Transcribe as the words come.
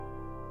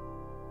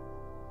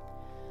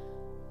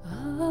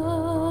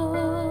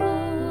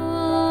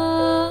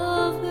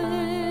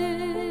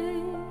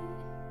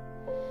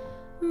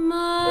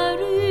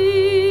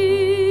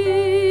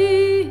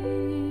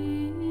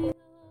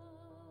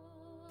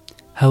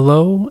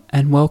Hello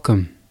and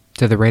welcome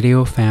to the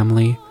Radio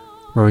Family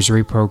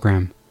Rosary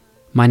Program.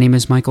 My name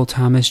is Michael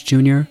Thomas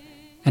Jr.,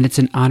 and it's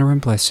an honor and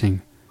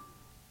blessing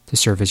to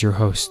serve as your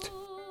host.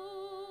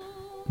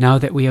 Now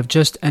that we have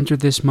just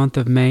entered this month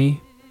of May,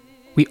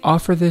 we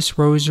offer this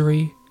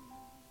rosary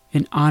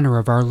in honor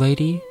of Our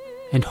Lady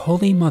and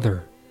Holy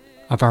Mother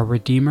of our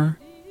Redeemer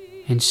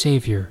and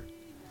Savior,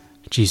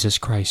 Jesus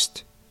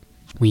Christ.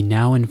 We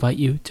now invite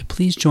you to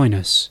please join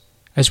us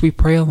as we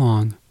pray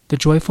along the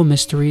joyful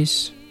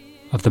mysteries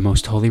of the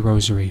Most Holy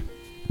Rosary,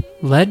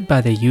 led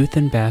by the Youth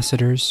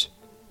Ambassadors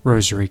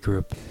Rosary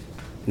Group.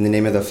 In the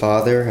name of the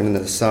Father, and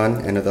of the Son,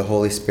 and of the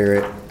Holy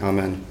Spirit.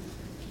 Amen.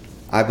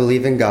 I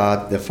believe in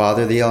God, the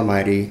Father, the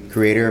Almighty,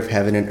 creator of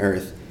heaven and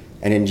earth,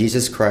 and in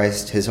Jesus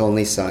Christ, his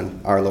only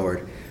Son, our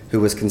Lord, who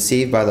was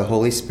conceived by the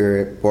Holy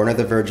Spirit, born of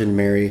the Virgin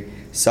Mary,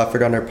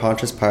 suffered under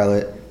Pontius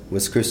Pilate,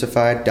 was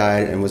crucified,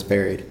 died, and was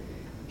buried.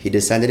 He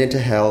descended into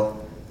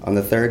hell. On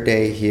the third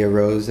day he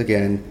arose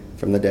again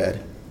from the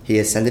dead. He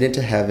ascended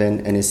into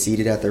heaven and is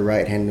seated at the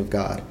right hand of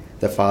God,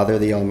 the Father,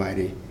 the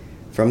Almighty.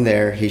 From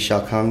there he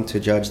shall come to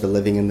judge the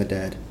living and the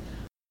dead.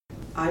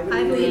 I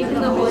believe in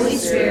the Holy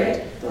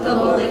Spirit, the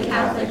Holy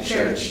Catholic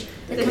Church,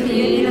 the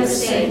communion of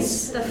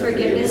saints, the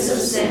forgiveness of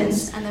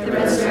sins, and the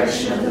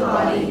resurrection of the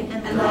body,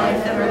 and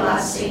life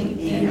everlasting.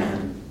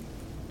 Amen.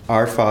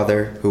 Our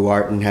Father, who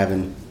art in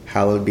heaven,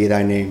 hallowed be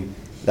thy name.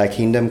 Thy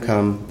kingdom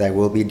come, thy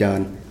will be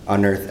done,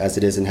 on earth as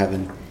it is in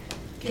heaven.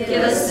 Give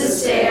us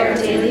this day our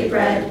daily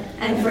bread,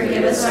 and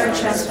forgive us our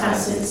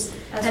trespasses,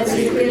 as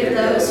we forgive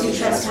those who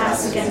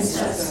trespass against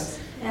us.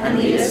 And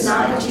lead us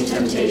not into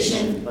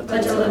temptation, but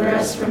deliver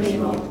us from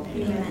evil.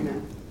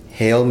 Amen.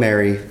 Hail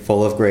Mary,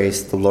 full of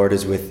grace, the Lord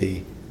is with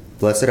thee.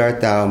 Blessed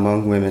art thou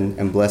among women,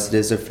 and blessed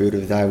is the fruit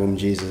of thy womb,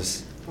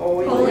 Jesus.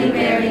 Holy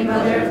Mary,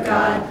 Mother of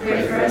God,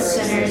 pray for us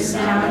sinners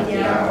now and at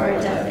the hour of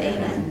our death.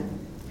 Amen.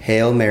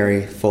 Hail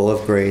Mary, full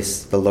of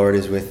grace, the Lord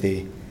is with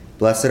thee.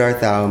 Blessed art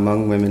thou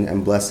among women,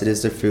 and blessed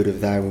is the fruit of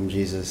thy womb,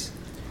 Jesus.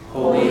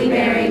 Holy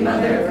Mary,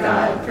 Mother of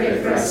God,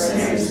 pray for us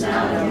sinners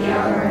now and at the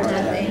hour of our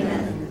death.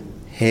 Amen.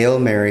 Hail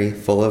Mary,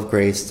 full of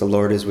grace, the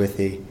Lord is with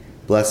thee.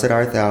 Blessed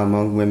art thou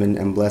among women,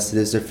 and blessed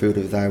is the fruit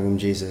of thy womb,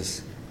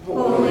 Jesus.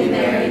 Holy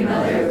Mary,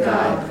 Mother of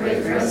God,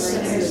 pray for us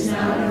sinners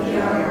now and at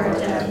the hour of our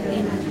death.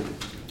 Amen.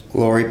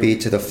 Glory be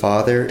to the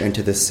Father, and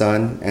to the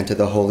Son, and to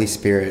the Holy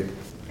Spirit.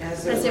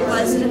 As it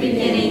was in the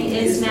beginning,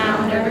 is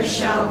now, and ever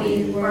shall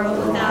be, world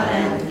without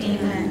end.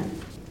 Amen.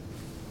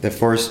 The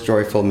first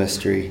joyful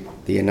mystery,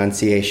 the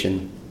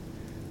Annunciation.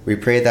 We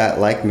pray that,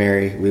 like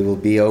Mary, we will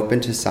be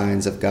open to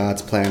signs of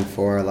God's plan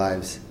for our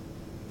lives.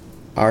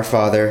 Our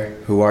Father,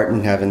 who art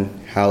in heaven,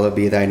 hallowed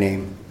be thy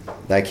name.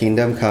 Thy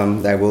kingdom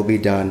come, thy will be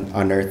done,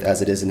 on earth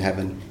as it is in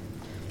heaven.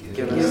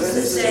 Give us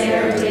this day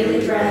our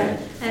daily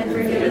bread, and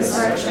forgive us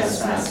our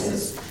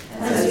trespasses,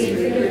 as we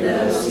forgive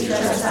those who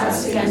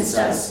trespass against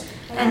us.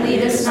 And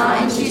lead us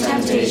not into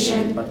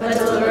temptation, but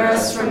deliver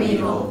us from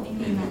evil.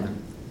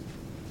 Amen.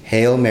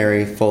 Hail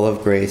Mary, full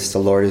of grace, the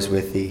Lord is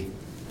with thee.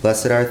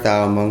 Blessed art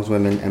thou among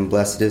women, and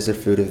blessed is the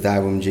fruit of thy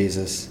womb,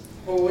 Jesus.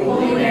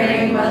 Holy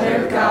Mary,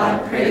 Mother of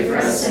God, pray for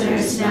us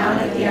sinners now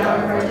and at the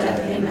hour of our death.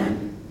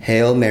 Amen.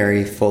 Hail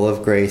Mary, full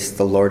of grace,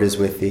 the Lord is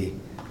with thee.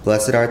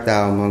 Blessed art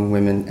thou among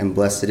women, and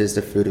blessed is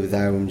the fruit of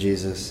thy womb,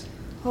 Jesus.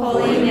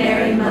 Holy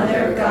Mary,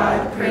 Mother of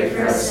God, pray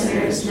for us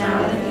sinners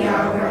now and at the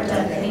hour of our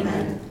death.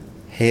 Amen.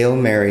 Hail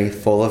Mary,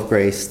 full of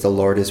grace, the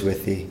Lord is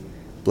with thee.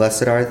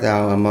 Blessed art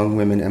thou among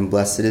women, and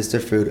blessed is the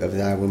fruit of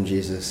thy womb,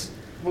 Jesus.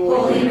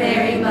 Holy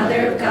Mary,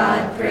 Mother of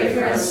God, pray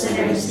for us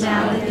sinners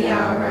now and at the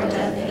hour of our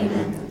death.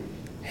 Amen.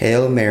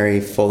 Hail Mary,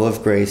 full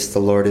of grace, the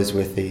Lord is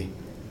with thee.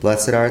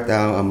 Blessed art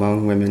thou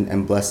among women,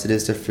 and blessed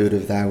is the fruit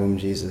of thy womb,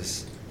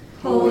 Jesus.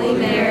 Holy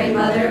Mary,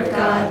 Mother of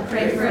God,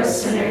 pray for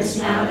us sinners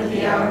now and at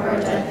the hour of our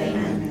death.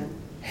 Amen.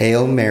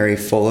 Hail Mary,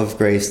 full of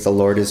grace, the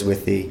Lord is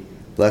with thee.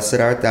 Blessed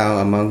art thou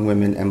among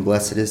women, and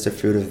blessed is the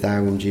fruit of thy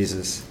womb,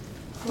 Jesus.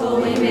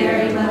 Holy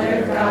Mary,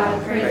 Mother of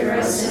God, pray for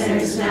us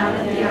sinners now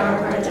and at the hour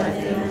of our death.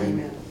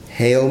 Amen.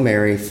 Hail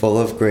Mary, full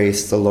of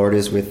grace, the Lord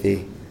is with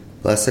thee.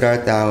 Blessed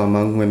art thou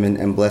among women,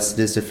 and blessed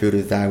is the fruit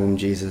of thy womb,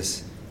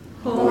 Jesus.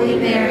 Holy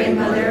Mary,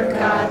 Mother of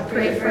God,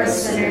 pray for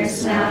us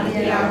sinners now and at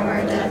the hour of our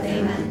death.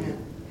 Amen.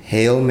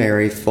 Hail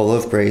Mary, full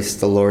of grace,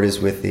 the Lord is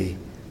with thee.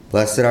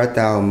 Blessed art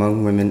thou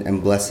among women,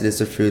 and blessed is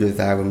the fruit of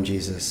thy womb,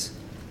 Jesus.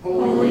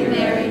 Holy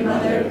Mary,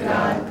 Mother of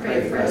God,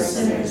 pray for us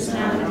sinners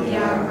now and at the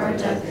hour of our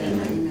death.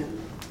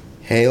 Amen.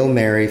 Hail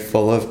Mary,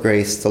 full of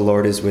grace, the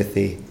Lord is with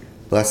thee.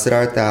 Blessed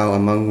art thou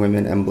among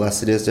women, and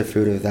blessed is the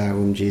fruit of thy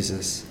womb,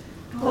 Jesus.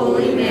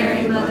 Holy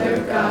Mary, Mother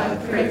of God,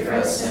 pray for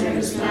us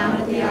sinners now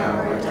and at the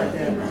hour of our death.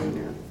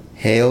 Amen.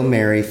 Hail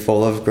Mary,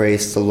 full of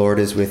grace, the Lord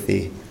is with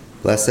thee.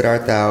 Blessed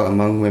art thou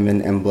among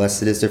women, and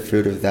blessed is the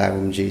fruit of thy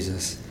womb,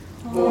 Jesus.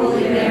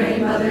 Holy Mary,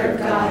 Mother of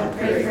God,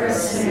 pray for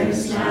us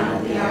sinners now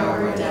and at the hour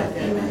of our death.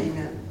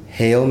 Amen.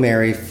 Hail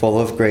Mary, full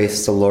of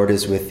grace, the Lord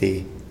is with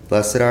thee.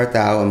 Blessed art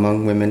thou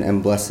among women,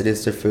 and blessed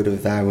is the fruit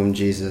of thy womb,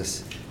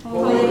 Jesus.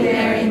 Holy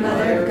Mary,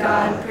 Mother of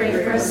God,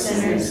 pray for us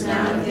sinners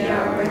now and at the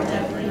hour of our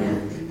death.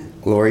 Amen.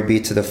 Glory be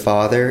to the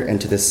Father,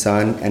 and to the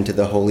Son, and to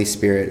the Holy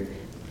Spirit.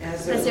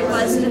 As it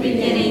was in the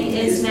beginning,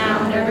 is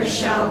now, and ever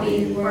shall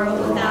be,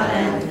 world without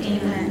end.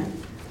 Amen.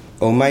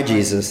 O my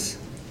Jesus,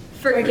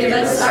 forgive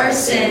us our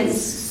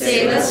sins,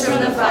 save us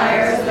from the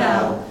fire of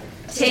hell,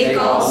 take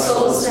all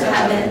souls to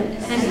heaven,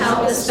 and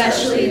help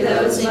especially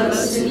those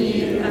most in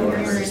need of your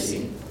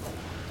mercy.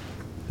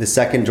 The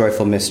second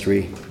joyful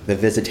mystery, the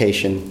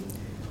Visitation.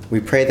 We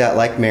pray that,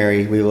 like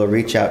Mary, we will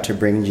reach out to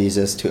bring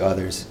Jesus to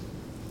others.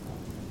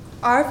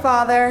 Our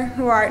Father,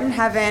 who art in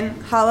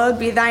heaven, hallowed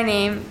be thy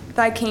name.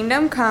 Thy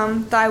kingdom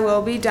come, thy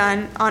will be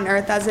done, on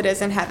earth as it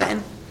is in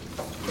heaven.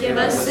 Give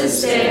us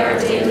this day our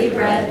daily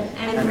bread,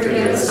 and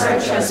forgive us our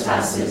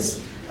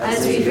trespasses,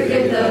 as we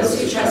forgive those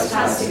who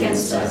trespass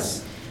against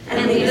us.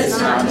 And lead us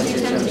not into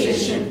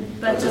temptation,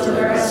 but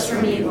deliver us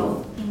from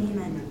evil.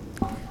 Amen.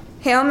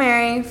 Hail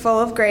Mary, full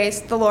of grace,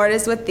 the Lord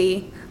is with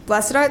thee.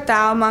 Blessed art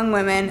thou among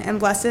women, and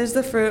blessed is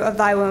the fruit of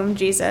thy womb,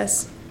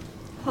 Jesus.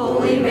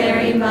 Holy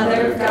Mary,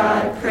 Mother of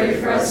God, pray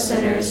for us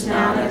sinners,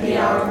 now and at the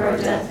hour of our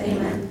death.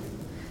 Amen.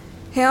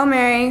 Hail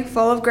Mary,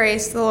 full of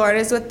grace, the Lord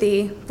is with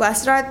thee.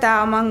 Blessed art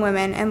thou among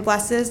women, and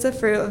blessed is the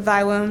fruit of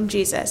thy womb,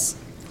 Jesus.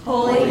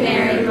 Holy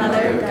Mary,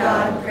 Mother of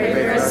God, pray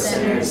for us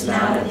sinners,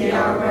 now and at the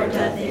hour of our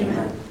death.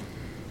 Amen.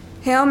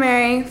 Hail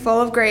Mary, full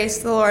of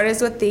grace, the Lord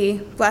is with thee.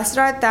 Blessed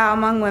art thou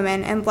among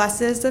women, and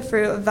blessed is the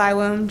fruit of thy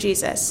womb,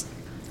 Jesus.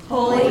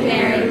 Holy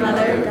Mary,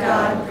 Mother of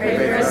God, pray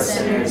for us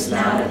sinners,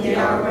 now and at the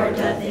hour of our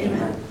death.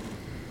 Amen.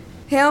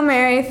 Hail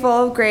Mary,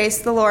 full of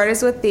grace, the Lord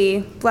is with thee.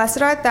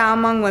 Blessed art thou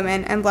among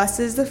women, and blessed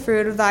is the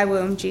fruit of thy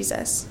womb,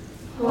 Jesus.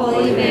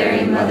 Holy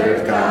Mary, Mother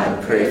of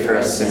God, pray for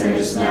us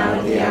sinners, now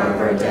and at the hour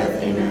of our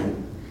death.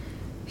 Amen.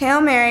 Hail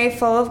Mary,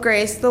 full of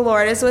grace, the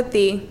Lord is with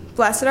thee.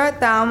 Blessed art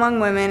thou among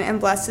women, and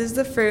blessed is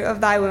the fruit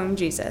of thy womb,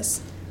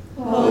 Jesus.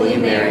 Holy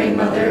Mary,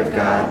 Mother of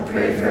God,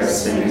 pray for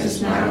us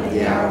sinners, now and at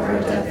the hour of our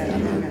death.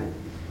 Amen.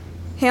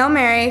 Hail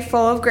Mary,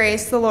 full of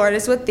grace, the Lord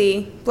is with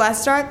thee.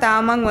 Blessed art thou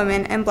among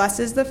women, and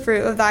blessed is the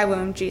fruit of thy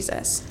womb,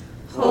 Jesus.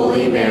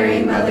 Holy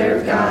Mary, Mother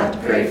of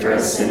God, pray for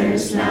us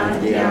sinners, now and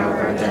at the hour of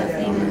our death.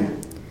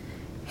 Amen.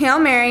 Hail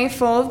Mary,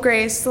 full of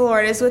grace, the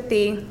Lord is with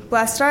thee.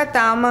 Blessed art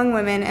thou among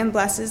women, and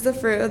blessed is the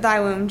fruit of thy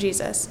womb,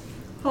 Jesus.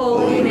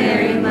 Holy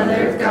Mary,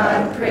 Mother of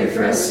God, pray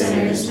for us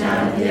sinners,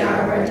 now and at the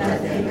hour of our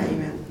death.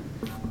 Amen.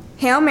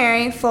 Hail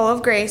Mary, full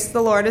of grace,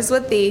 the Lord is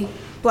with thee.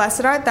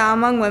 Blessed art thou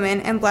among women,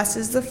 and blessed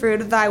is the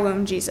fruit of thy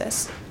womb,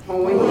 Jesus.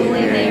 Holy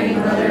Mary,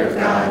 Mother of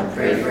God,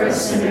 pray for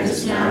us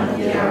sinners, now and at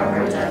the hour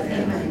of our death.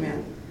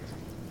 Amen.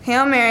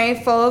 Hail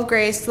Mary, full of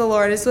grace, the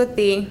Lord is with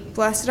thee.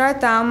 Blessed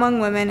art thou among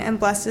women, and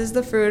blessed is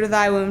the fruit of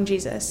thy womb,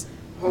 Jesus.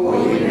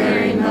 Holy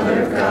Mary,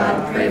 Mother of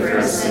God, pray for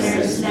us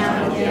sinners,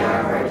 now and at the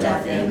hour of our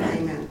death.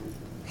 Amen.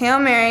 Hail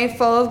Mary,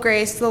 full of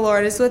grace, the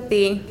Lord is with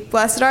thee.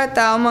 Blessed art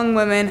thou among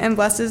women, and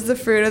blessed is the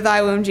fruit of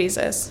thy womb,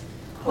 Jesus.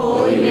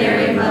 Holy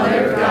Mary,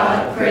 Mother of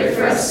God, pray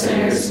for us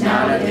sinners,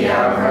 now and at the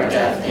hour of our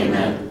death.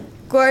 Amen.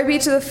 Glory be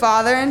to the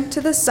Father, and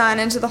to the Son,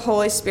 and to the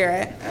Holy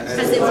Spirit.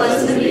 As it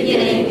was in the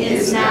beginning,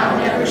 is now,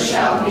 and ever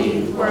shall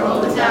be,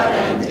 world without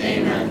end.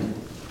 Amen.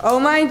 O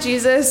my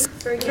Jesus,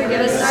 forgive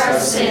us our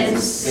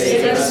sins,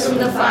 save us from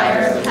the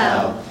fire of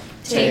hell,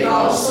 take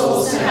all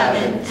souls to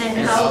heaven, and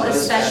help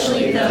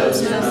especially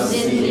those most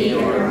in need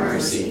of your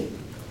mercy.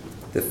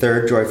 The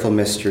third joyful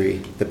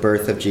mystery, the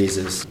birth of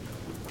Jesus.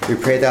 We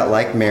pray that,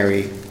 like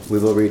Mary, we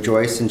will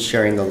rejoice in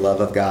sharing the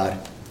love of God.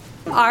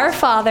 Our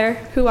Father,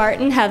 who art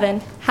in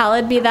heaven,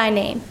 hallowed be thy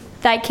name.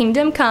 Thy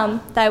kingdom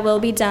come, thy will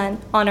be done,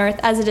 on earth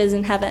as it is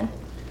in heaven.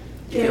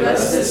 Give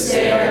us this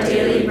day our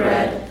daily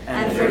bread,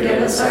 and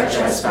forgive us our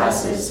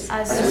trespasses,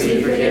 as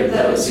we forgive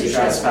those who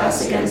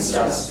trespass against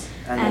us.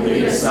 And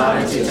lead us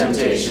not into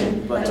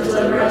temptation, but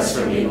deliver us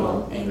from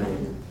evil.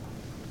 Amen.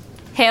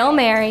 Hail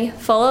Mary,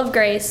 full of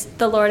grace,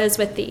 the Lord is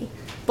with thee.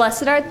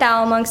 Blessed art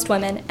thou amongst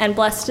women, and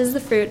blessed is the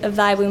fruit of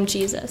thy womb,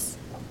 Jesus.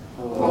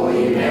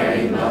 Holy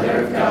Mary,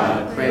 Mother of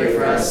God, pray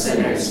for us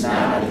sinners,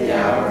 now and at the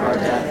hour of our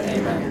death.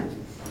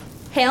 Amen.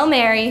 Hail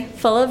Mary,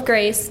 full of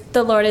grace,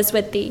 the Lord is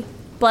with thee.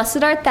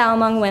 Blessed art thou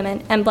among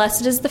women, and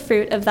blessed is the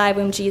fruit of thy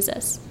womb,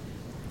 Jesus.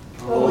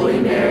 Holy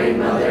Mary,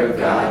 Mother of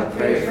God,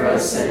 pray for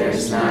us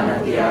sinners, now and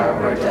at the hour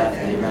of our death.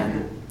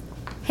 Amen.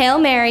 Hail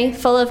Mary,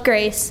 full of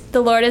grace,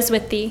 the Lord is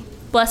with thee.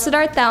 Blessed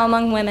art thou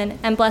among women,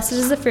 and blessed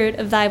is the fruit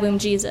of thy womb,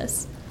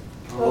 Jesus.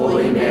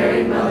 Holy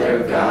Mary,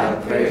 Mother of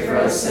God, pray for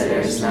us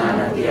sinners, now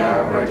and at the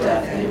hour of our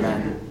death.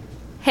 Amen.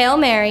 Hail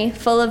Mary,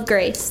 full of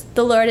grace,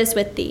 the Lord is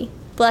with thee.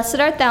 Blessed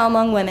art thou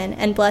among women,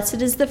 and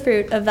blessed is the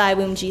fruit of thy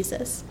womb,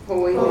 Jesus.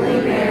 Holy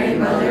Mary,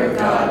 Mother of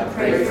God,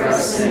 pray for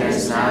us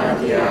sinners, now and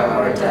at the hour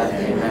of our death.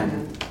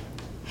 Amen.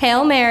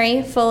 Hail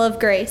Mary, full of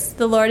grace,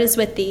 the Lord is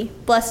with thee.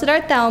 Blessed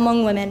art thou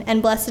among women,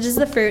 and blessed is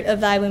the fruit of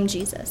thy womb,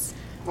 Jesus.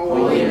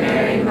 Holy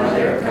Mary,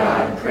 Mother of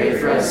God, pray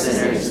for us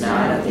sinners,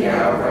 now and at the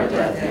hour of our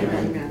death.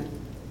 Amen.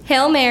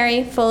 Hail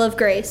Mary, full of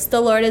grace,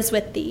 the Lord is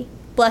with thee.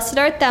 Blessed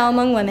art thou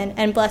among women,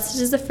 and blessed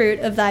is the fruit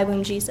of thy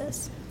womb,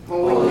 Jesus.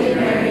 Holy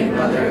Mary,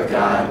 Mother of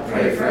God,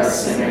 pray for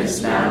us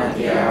sinners, now and at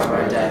the hour of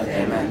our death.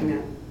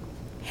 Amen.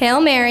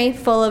 Hail Mary,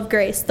 full of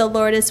grace, the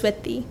Lord is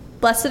with thee.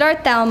 Blessed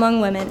art thou among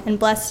women, and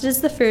blessed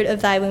is the fruit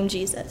of thy womb,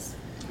 Jesus.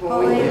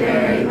 Holy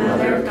Mary,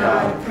 Mother of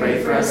God,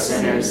 pray for us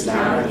sinners,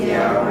 now and at the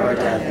hour of our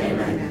death.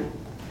 Amen.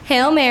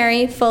 Hail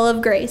Mary, full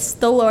of grace,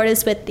 the Lord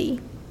is with thee.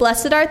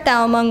 Blessed art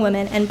thou among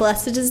women, and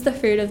blessed is the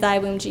fruit of thy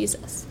womb,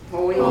 Jesus.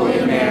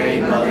 Holy Mary,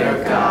 Mother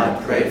of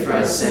God, pray for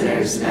us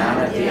sinners, now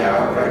and at the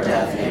hour of our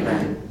death.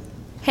 Amen.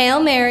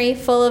 Hail Mary,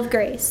 full of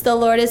grace, the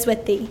Lord is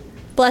with thee.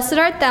 Blessed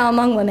art thou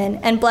among women,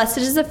 and blessed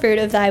is the fruit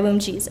of thy womb,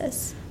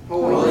 Jesus.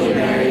 Holy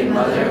Mary,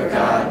 Mother of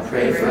God,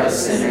 pray for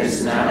us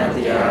sinners, now and at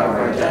the hour of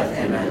our death.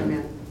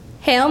 Amen.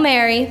 Hail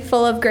Mary,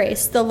 full of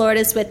grace, the Lord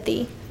is with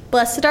thee.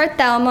 Blessed art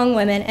thou among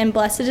women, and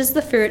blessed is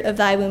the fruit of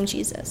thy womb,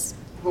 Jesus.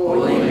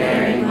 Holy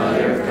Mary,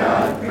 Mother of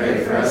God,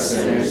 pray for us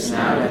sinners,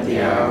 now and at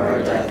the hour of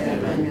our death.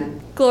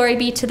 Amen. Glory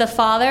be to the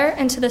Father,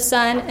 and to the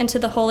Son, and to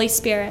the Holy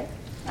Spirit.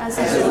 As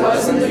it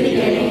was in the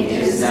beginning,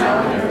 is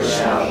now, and ever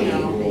shall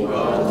be,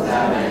 world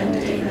without end.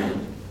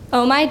 Amen.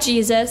 O my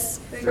Jesus,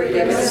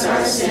 Forgive us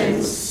our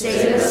sins,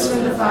 save us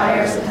from the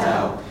fires of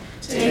hell.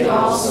 Take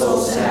all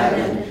souls to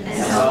heaven, and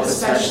help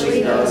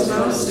especially those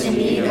most in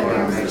need of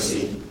your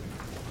mercy.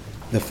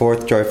 The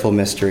fourth joyful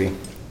mystery,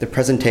 the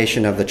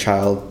presentation of the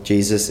child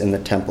Jesus in the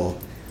temple.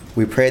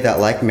 We pray that,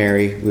 like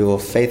Mary, we will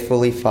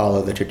faithfully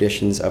follow the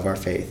traditions of our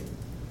faith.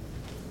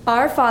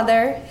 Our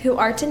Father, who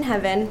art in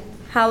heaven,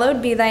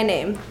 hallowed be thy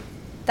name.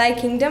 Thy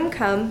kingdom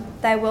come,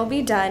 thy will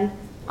be done,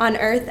 on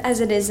earth as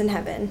it is in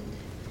heaven.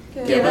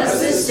 Give us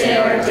this day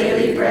our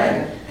daily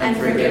bread, and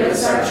forgive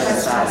us our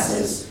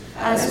trespasses,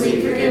 as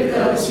we forgive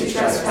those who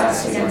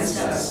trespass against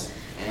us.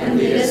 And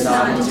lead us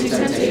not into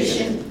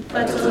temptation,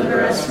 but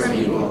deliver us from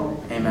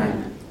evil.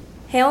 Amen.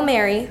 Hail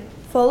Mary,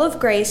 full of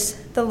grace,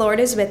 the Lord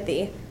is with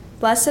thee.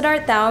 Blessed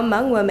art thou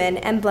among women,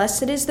 and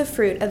blessed is the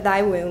fruit of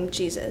thy womb,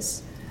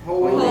 Jesus.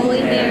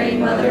 Holy Mary,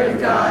 Mother of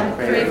God,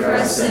 pray for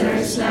us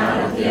sinners, now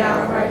and at the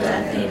hour of our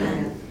death.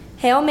 Amen.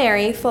 Hail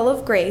Mary, full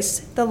of grace,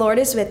 the Lord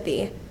is with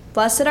thee.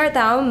 Blessed art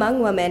thou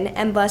among women,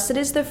 and blessed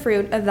is the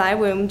fruit of thy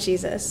womb,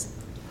 Jesus.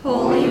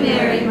 Holy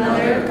Mary,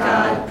 Mother of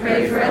God,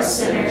 pray for us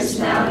sinners,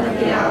 now and at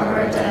the hour of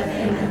our death.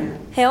 Amen.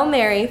 Hail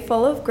Mary,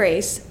 full of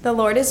grace, the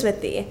Lord is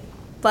with thee.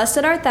 Blessed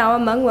art thou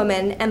among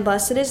women, and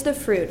blessed is the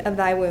fruit of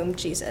thy womb,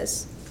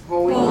 Jesus.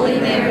 Holy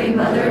Mary,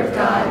 Mother of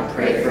God,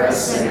 pray for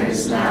us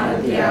sinners, now and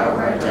at the hour of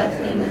our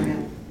death.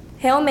 Amen.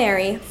 Hail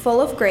Mary,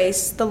 full of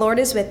grace, the Lord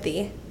is with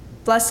thee.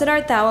 Blessed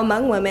art thou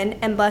among women,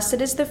 and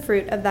blessed is the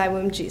fruit of thy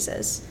womb,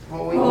 Jesus.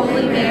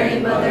 Holy Mary,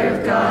 Mother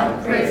of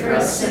God, pray for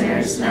us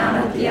sinners, now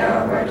and at the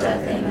hour of our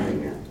death.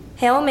 Amen.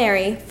 Hail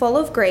Mary, full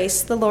of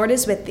grace, the Lord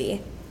is with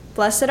thee.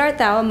 Blessed art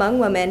thou among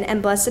women,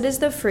 and blessed is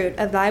the fruit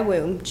of thy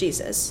womb,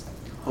 Jesus.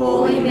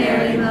 Holy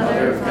Mary,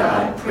 Mother of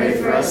God, pray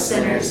for us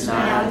sinners,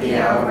 now at the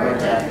hour of our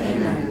death.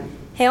 Amen.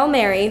 Hail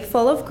Mary,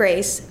 full of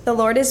grace, the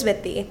Lord is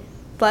with thee.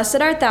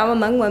 Blessed art thou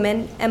among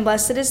women, and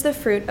blessed is the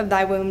fruit of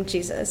thy womb,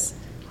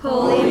 Jesus.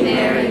 Holy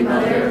Mary,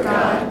 Mother of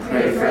God,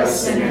 pray for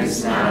us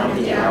sinners, now at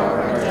the hour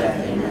of our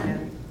death.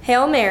 Amen.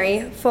 Hail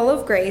Mary, full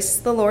of grace,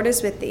 the Lord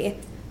is with thee.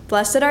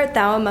 Blessed art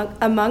thou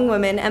among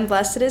women, and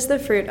blessed is the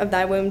fruit of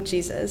thy womb,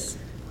 Jesus.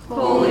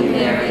 Holy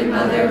Mary,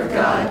 Mother of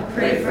God,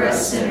 pray for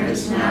us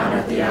sinners, now and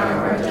at the hour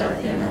of our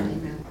death.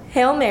 Amen.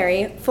 Hail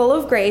Mary, full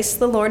of grace,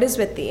 the Lord is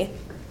with thee.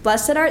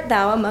 Blessed art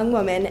thou among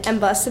women, and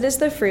blessed is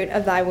the fruit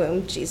of thy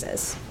womb,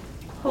 Jesus.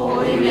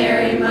 Holy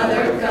Mary,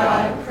 Mother of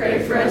God,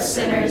 pray for us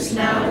sinners,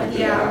 now and at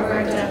the hour of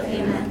our death.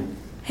 Amen.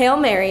 Hail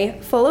Mary,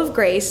 full of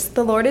grace,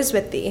 the Lord is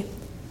with thee.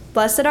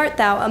 Blessed art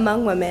thou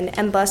among women,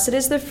 and blessed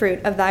is the fruit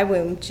of thy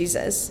womb,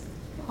 Jesus.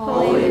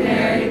 Holy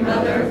Mary,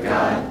 Mother of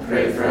God,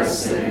 pray for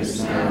us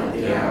sinners, now and at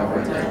the hour of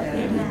our death.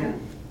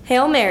 Amen.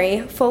 Hail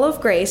Mary, full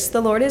of grace,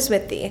 the Lord is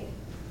with thee.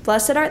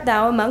 Blessed art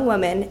thou among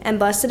women, and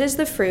blessed is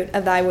the fruit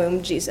of thy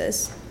womb,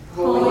 Jesus.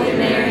 Holy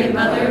Mary,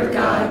 Mother of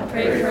God,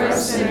 pray for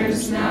us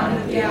sinners, now and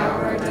at the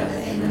hour of our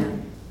death.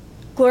 Amen.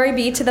 Glory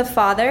be to the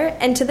Father,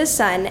 and to the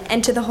Son,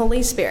 and to the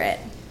Holy Spirit.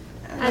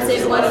 As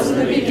it was in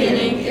the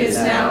beginning, is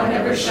now, and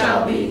ever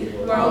shall be,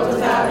 world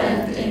without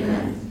end.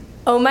 Amen.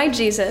 O my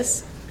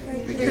Jesus,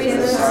 Forgive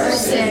us our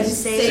sins,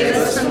 save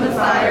us from the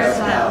fire of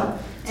hell.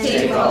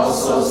 Take all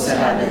souls to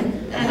heaven,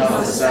 and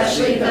help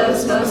especially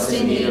those most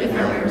in need of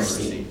your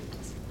mercy.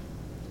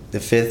 The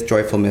fifth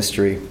joyful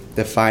mystery,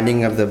 the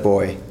finding of the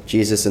boy,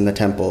 Jesus in the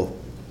temple.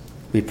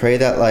 We pray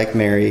that, like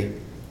Mary,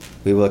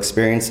 we will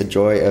experience the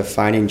joy of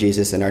finding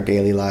Jesus in our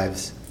daily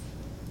lives.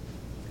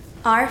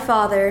 Our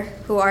Father,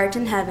 who art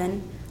in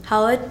heaven,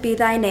 hallowed be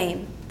thy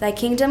name. Thy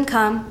kingdom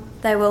come,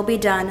 thy will be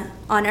done,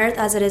 on earth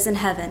as it is in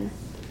heaven.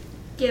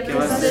 Give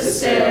us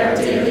this day our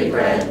daily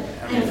bread,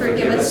 and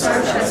forgive us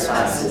our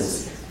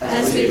trespasses,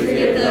 as we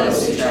forgive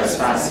those who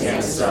trespass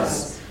against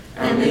us.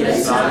 And lead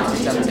us not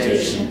into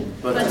temptation,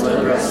 but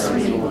deliver us from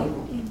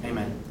evil.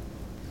 Amen.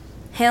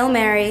 Hail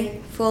Mary,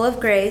 full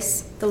of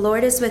grace, the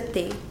Lord is with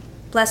thee.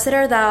 Blessed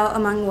art thou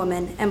among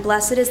women, and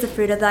blessed is the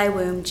fruit of thy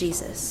womb,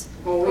 Jesus.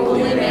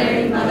 Holy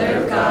Mary,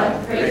 Mother of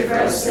God, pray for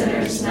us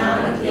sinners,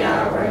 now and at the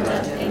hour of our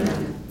death.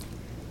 Amen.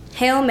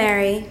 Hail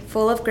Mary,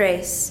 full of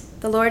grace,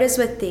 the Lord is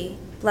with thee.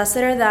 Blessed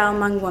art thou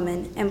among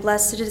women, and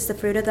blessed is the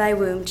fruit of thy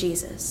womb,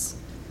 Jesus.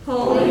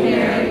 Holy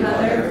Mary,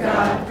 Mother of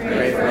God,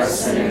 pray for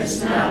us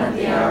sinners, now and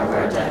at the hour of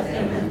our death.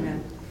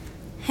 Amen.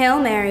 Hail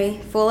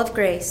Mary, full of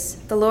grace,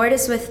 the Lord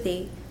is with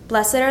thee.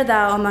 Blessed art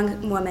thou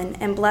among women,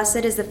 and blessed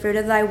is the fruit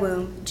of thy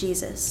womb,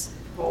 Jesus.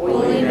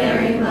 Holy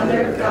Mary,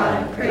 Mother of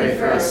God, pray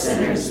for us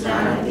sinners, now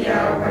and at the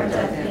hour of our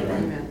death.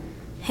 Amen.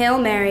 Hail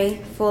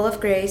Mary, full of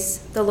grace,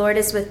 the Lord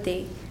is with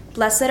thee.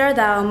 Blessed art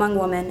thou among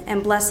women,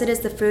 and blessed is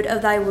the fruit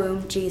of thy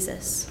womb,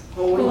 Jesus.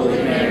 Holy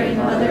Mary,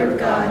 Mother of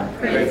God,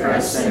 pray for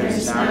us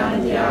sinners, now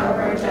and at the hour of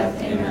our death.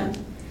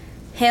 Amen.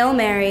 Hail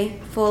Mary,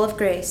 full of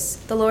grace,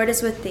 the Lord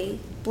is with thee.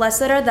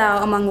 Blessed art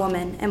thou among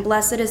women, and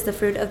blessed is the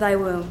fruit of thy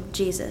womb,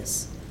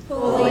 Jesus.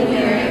 Holy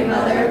Mary,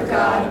 Mother of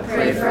God,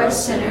 pray for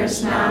us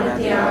sinners, now and at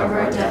the hour of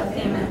our death.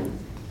 Amen.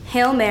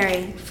 Hail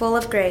Mary, full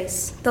of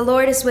grace, the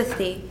Lord is with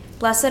thee.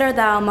 Blessed art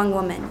thou among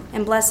women,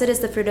 and blessed is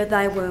the fruit of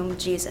thy womb,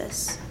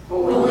 Jesus.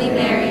 Holy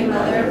Mary,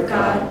 Mother of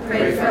God,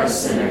 pray for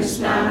us sinners,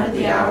 now and at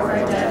the hour of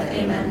our death.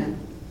 Amen.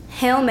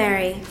 Hail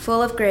Mary,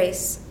 full of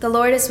grace, the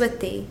Lord is with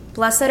thee.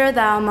 Blessed art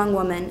thou among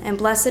women, and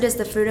blessed is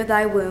the fruit of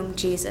thy womb,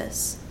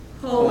 Jesus.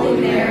 Holy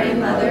Mary,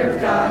 Mother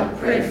of God,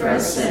 pray for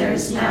us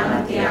sinners, now and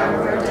at the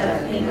hour of our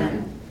death.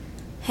 Amen.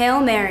 Hail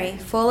Mary,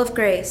 full of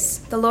grace,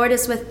 the Lord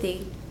is with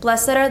thee.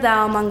 Blessed art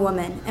thou among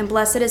women, and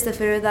blessed is the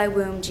fruit of thy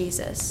womb,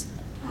 Jesus.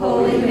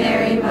 Holy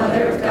Mary,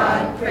 Mother of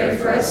God, pray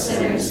for us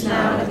sinners,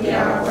 now and at the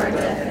hour of our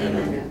death.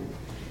 Amen.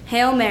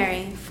 Hail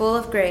Mary, full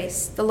of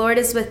grace, the Lord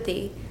is with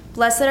thee.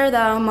 Blessed art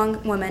thou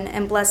among women,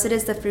 and blessed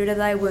is the fruit of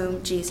thy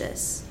womb,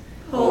 Jesus.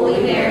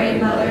 Holy Mary,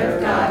 Mother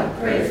of God,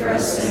 pray for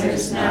us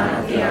sinners, now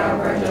and at the hour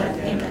of our death.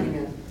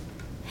 Amen.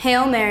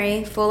 Hail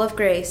Mary, full of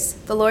grace,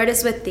 the Lord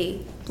is with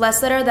thee.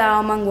 Blessed art thou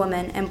among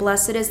women, and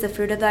blessed is the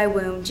fruit of thy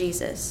womb,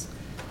 Jesus.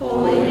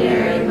 Holy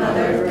Mary,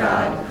 Mother of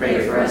God,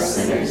 pray for us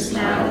sinners,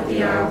 now and at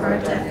the hour of our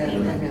death.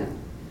 Amen.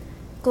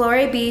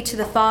 Glory be to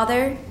the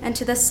Father, and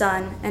to the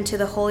Son, and to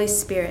the Holy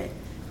Spirit.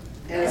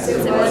 As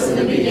it was in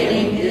the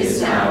beginning, is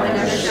now, and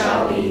ever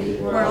shall be,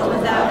 world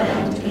without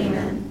end.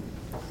 Amen.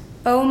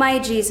 O my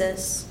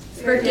Jesus,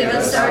 Forgive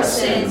us our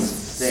sins,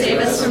 save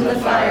us from the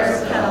fire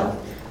of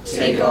hell,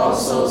 take all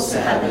souls to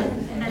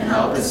heaven, and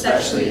help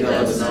especially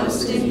those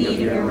most in need of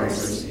your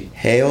mercy.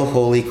 Hail,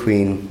 Holy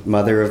Queen,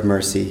 Mother of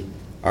Mercy,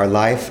 our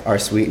life, our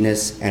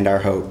sweetness, and our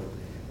hope.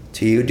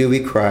 To you do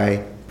we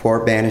cry,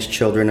 poor banished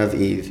children of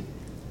Eve.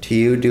 To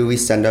you do we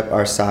send up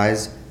our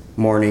sighs,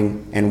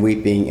 mourning, and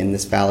weeping in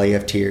this valley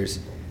of tears.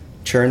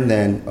 Turn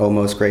then, O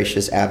most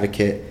gracious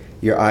Advocate,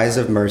 your eyes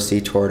of mercy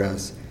toward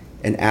us,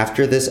 and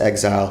after this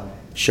exile,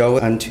 show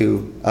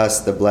unto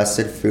us the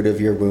blessed fruit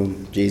of your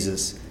womb,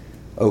 Jesus.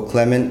 O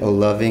clement, O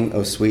loving,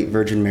 O sweet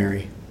Virgin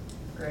Mary.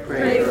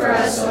 Pray for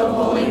us, O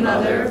Holy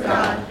Mother of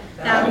God,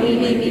 that we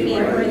may be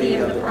worthy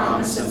of the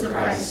promise of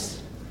Christ.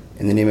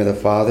 In the name of the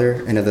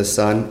Father, and of the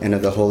Son, and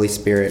of the Holy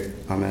Spirit.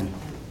 Amen.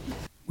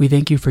 We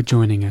thank you for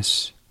joining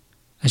us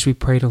as we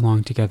prayed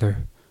along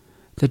together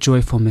the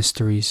joyful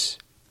mysteries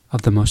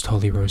of the Most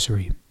Holy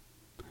Rosary.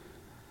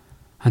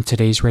 On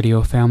today's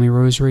Radio Family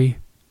Rosary,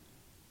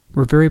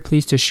 we're very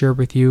pleased to share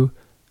with you,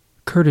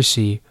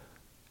 courtesy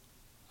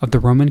of the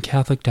Roman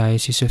Catholic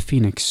Diocese of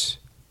Phoenix,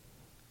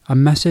 a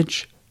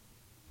message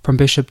from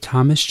Bishop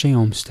Thomas J.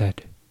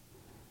 Olmsted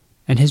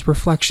and his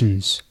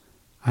reflections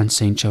on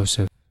St.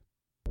 Joseph.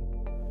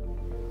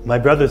 My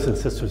brothers and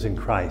sisters in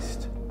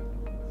Christ,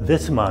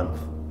 this month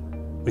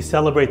we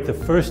celebrate the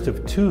first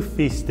of two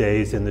feast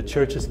days in the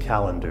Church's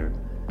calendar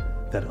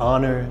that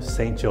honor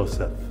St.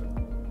 Joseph,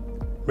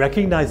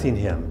 recognizing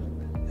him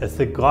as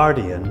the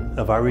guardian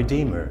of our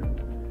Redeemer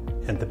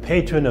and the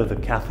patron of the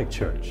Catholic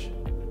Church.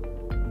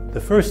 The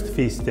first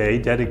feast day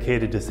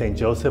dedicated to St.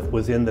 Joseph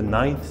was in the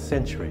 9th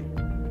century.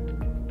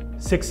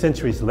 6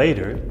 centuries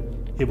later,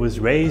 it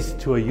was raised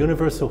to a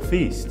universal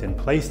feast and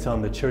placed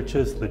on the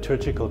Church's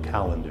liturgical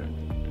calendar.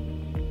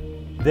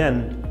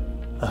 Then,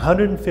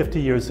 150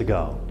 years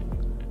ago,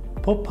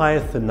 Pope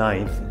Pius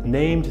IX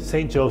named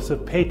St.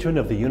 Joseph patron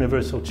of the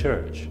Universal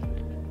Church,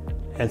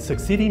 and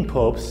succeeding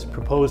popes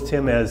proposed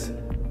him as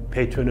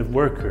patron of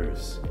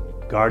workers,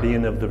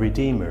 guardian of the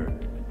Redeemer,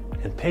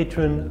 and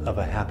patron of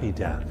a happy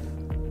death.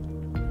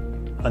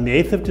 On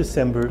the 8th of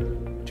December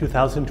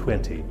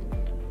 2020,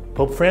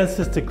 Pope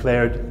Francis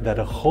declared that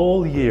a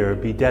whole year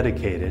be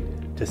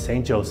dedicated to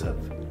St. Joseph,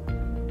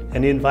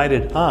 and he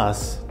invited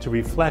us to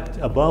reflect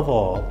above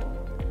all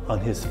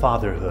on his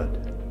fatherhood.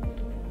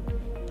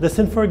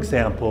 Listen, for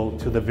example,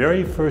 to the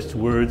very first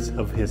words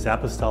of his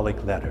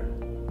apostolic letter.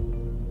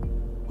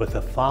 With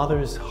a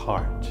father's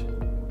heart.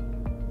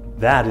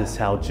 That is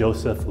how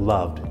Joseph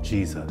loved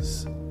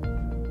Jesus.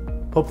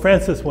 Pope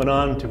Francis went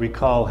on to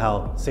recall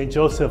how St.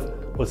 Joseph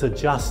was a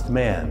just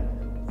man,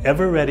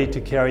 ever ready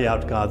to carry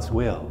out God's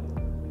will.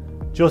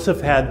 Joseph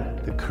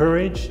had the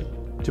courage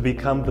to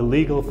become the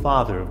legal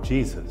father of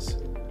Jesus,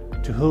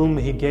 to whom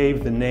he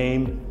gave the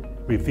name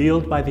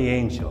revealed by the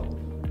angel,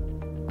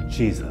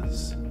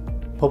 Jesus.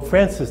 Pope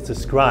Francis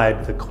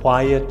described the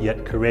quiet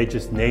yet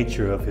courageous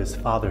nature of his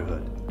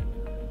fatherhood.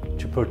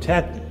 To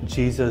protect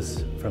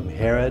Jesus from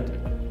Herod,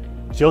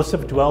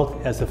 Joseph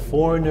dwelt as a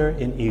foreigner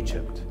in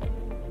Egypt,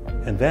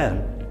 and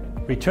then,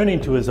 Returning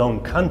to his own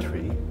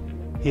country,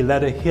 he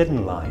led a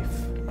hidden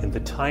life in the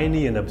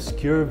tiny and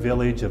obscure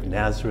village of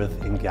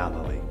Nazareth in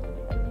Galilee.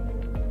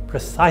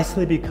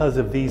 Precisely because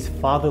of these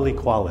fatherly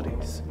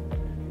qualities,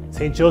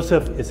 St.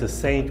 Joseph is a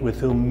saint with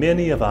whom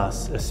many of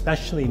us,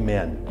 especially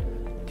men,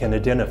 can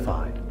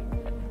identify.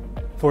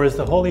 For as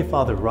the Holy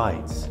Father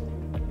writes,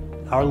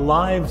 our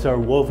lives are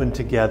woven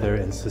together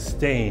and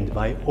sustained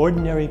by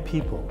ordinary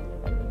people,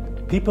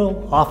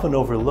 people often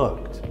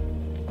overlooked,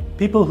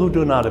 people who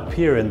do not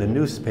appear in the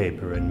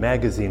newspaper and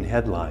magazine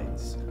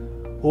headlines,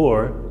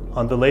 or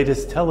on the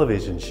latest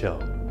television show.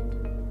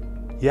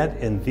 Yet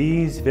in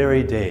these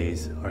very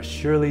days are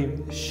surely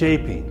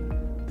shaping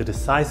the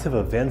decisive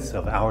events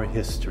of our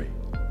history.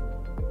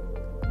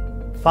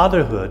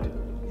 Fatherhood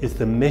is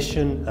the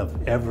mission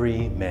of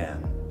every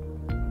man,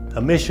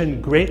 a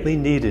mission greatly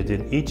needed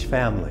in each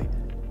family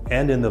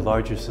and in the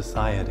larger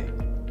society.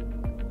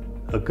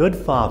 A good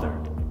father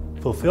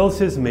fulfills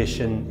his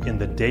mission in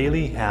the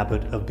daily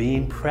habit of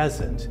being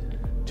present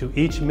to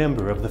each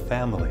member of the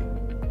family.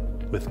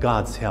 With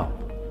God's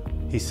help,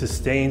 he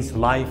sustains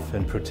life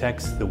and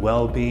protects the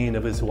well-being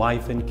of his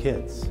wife and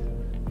kids.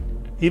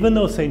 Even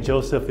though St.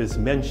 Joseph is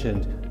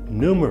mentioned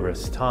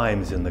numerous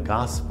times in the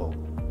Gospel,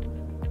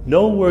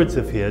 no words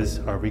of his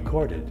are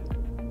recorded.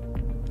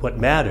 What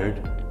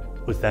mattered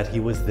was that he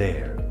was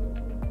there,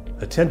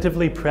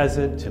 attentively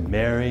present to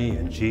Mary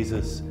and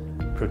Jesus,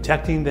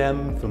 protecting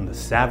them from the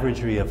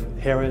savagery of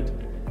Herod,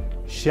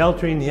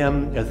 sheltering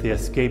him as they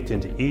escaped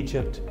into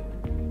Egypt,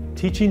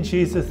 teaching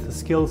Jesus the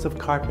skills of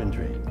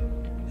carpentry,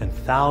 and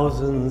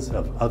thousands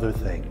of other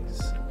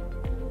things.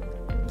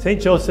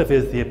 St. Joseph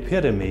is the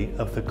epitome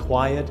of the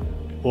quiet,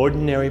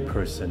 ordinary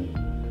person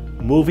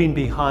moving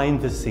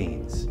behind the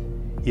scenes,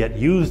 yet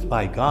used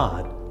by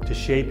God to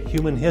shape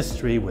human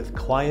history with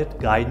quiet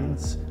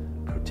guidance,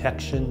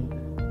 protection,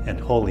 and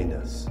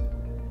holiness,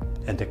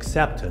 and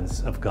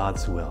acceptance of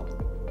God's will.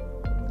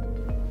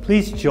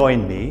 Please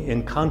join me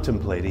in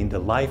contemplating the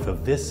life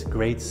of this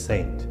great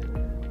saint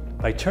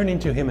by turning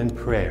to him in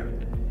prayer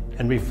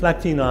and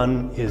reflecting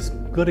on his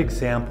good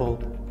example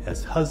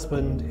as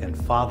husband and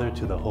father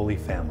to the Holy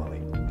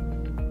Family.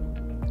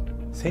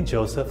 St.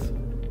 Joseph,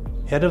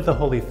 head of the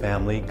Holy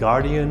Family,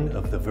 guardian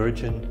of the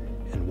Virgin,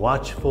 and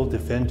watchful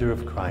defender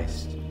of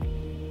Christ,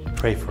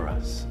 pray for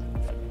us.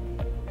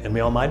 And may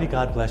Almighty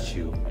God bless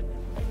you,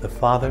 the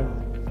Father,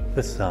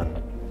 the Son,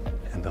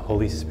 and the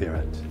Holy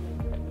Spirit.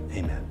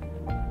 Amen.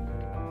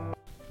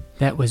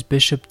 That was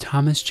Bishop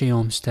Thomas J.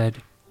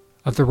 Olmsted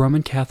of the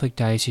Roman Catholic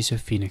Diocese of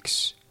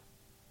Phoenix,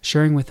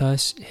 sharing with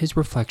us his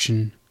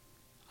reflection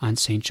on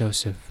St.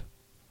 Joseph,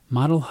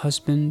 model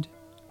husband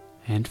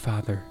and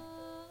father.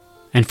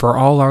 And for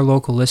all our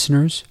local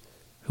listeners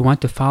who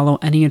want to follow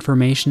any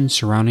information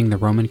surrounding the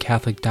Roman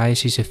Catholic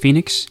Diocese of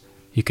Phoenix,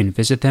 you can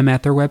visit them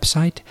at their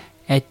website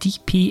at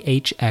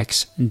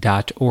dphx.org.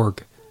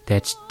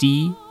 That's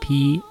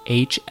dphx.org.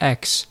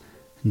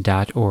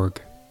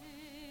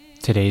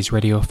 Today's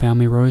Radio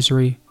Family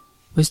Rosary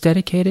was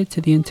dedicated to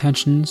the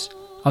intentions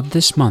of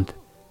this month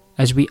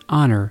as we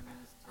honor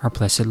our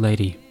Blessed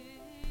Lady.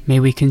 May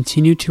we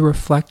continue to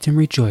reflect and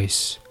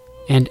rejoice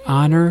and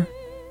honor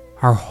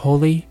our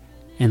holy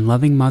and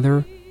loving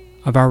Mother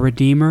of our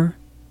Redeemer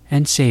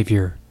and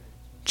Savior,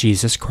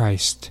 Jesus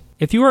Christ.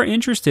 If you are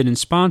interested in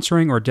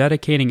sponsoring or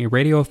dedicating a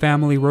Radio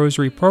Family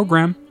Rosary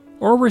program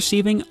or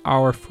receiving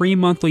our free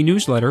monthly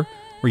newsletter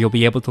where you'll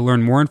be able to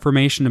learn more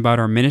information about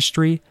our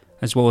ministry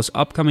as well as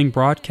upcoming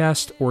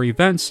broadcasts or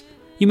events,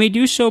 you may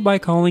do so by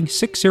calling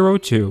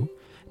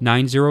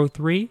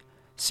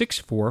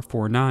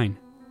 602-903-6449.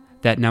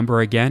 That number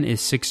again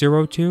is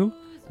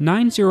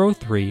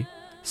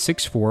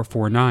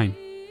 602-903-6449.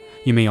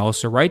 You may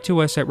also write to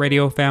us at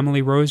Radio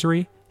Family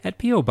Rosary at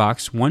P.O.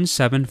 Box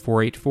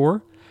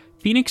 17484,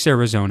 Phoenix,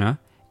 Arizona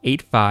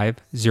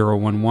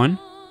 85011,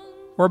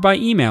 or by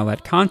email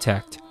at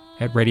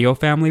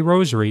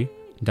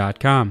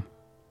contact@radiofamilyrosary.com.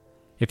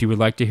 If you would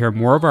like to hear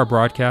more of our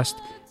broadcast,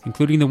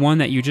 including the one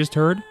that you just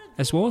heard,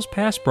 as well as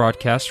past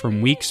broadcasts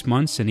from weeks,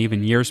 months, and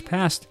even years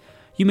past,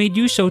 you may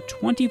do so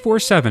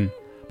 24/7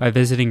 by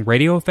visiting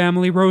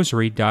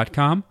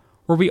radiofamilyrosary.com,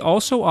 where we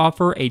also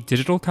offer a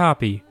digital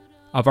copy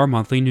of our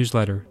monthly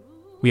newsletter.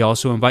 We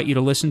also invite you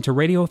to listen to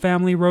Radio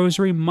Family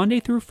Rosary Monday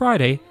through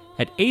Friday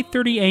at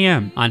 8:30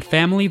 a.m. on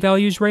Family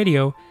Values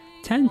Radio,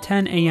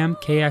 1010 a.m.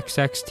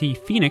 KXXT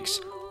Phoenix,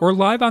 or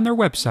live on their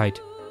website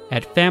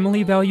at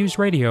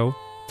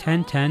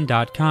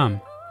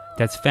familyvaluesradio1010.com.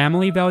 That's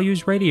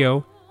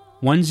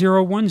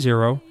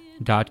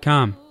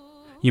familyvaluesradio1010.com.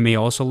 You may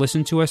also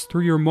listen to us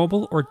through your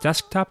mobile or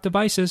desktop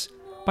devices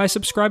by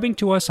subscribing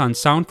to us on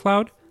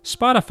SoundCloud,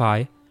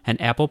 Spotify,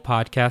 and Apple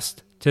Podcasts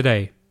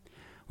today.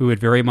 We would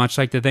very much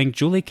like to thank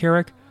Julie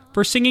Carrick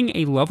for singing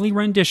a lovely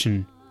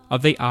rendition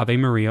of the Ave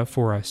Maria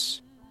for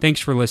us. Thanks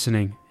for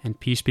listening, and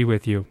peace be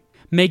with you.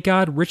 May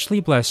God richly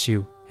bless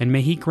you, and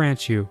may He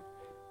grant you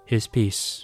His peace.